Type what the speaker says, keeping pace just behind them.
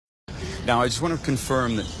Now, I just want to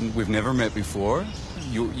confirm that we've never met before.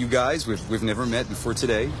 You guys, we've never met before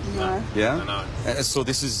today. No. Yeah. No. So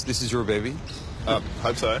this is your baby.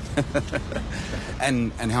 Hope so.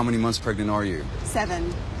 And how many months pregnant are you?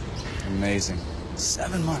 7. Amazing.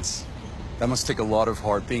 7 months. That must take a lot of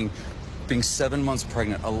heart. Being 7 months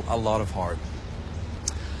pregnant, a lot of heart.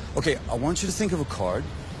 Okay, I want you to think of a card,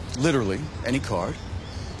 literally any card.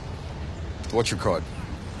 What's your card?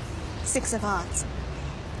 6 of hearts.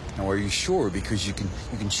 Now, are you sure? Because you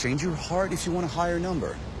can change your heart if you want a higher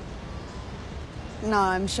number. No,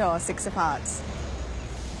 I'm sure. 6 of hearts.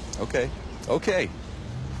 Okay. Okay.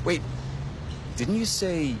 Wait, didn't you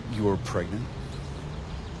say you were pregnant?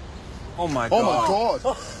 Oh my Oh god. my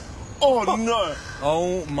God. Oh no.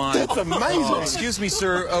 Oh my. That's amazing. Excuse me,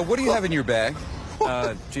 sir. What do you have in your bag?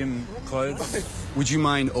 Gym clothes. Would you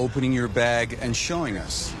mind opening your bag and showing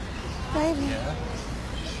us? Baby. Yeah.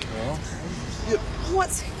 Well.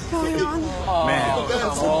 What's going on? Man, is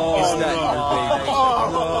that your baby?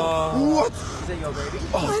 What? Is that your baby?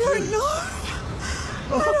 I don't know.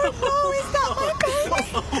 I don't know. Is that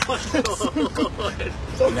my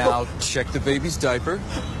baby? Now, check the baby's diaper.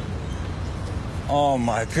 Oh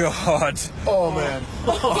my god. Oh man.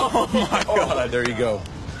 Oh my god. There you go.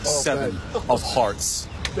 7 of hearts.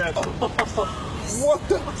 What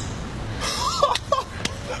the?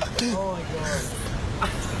 Oh my god.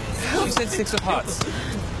 She said 6 of hearts.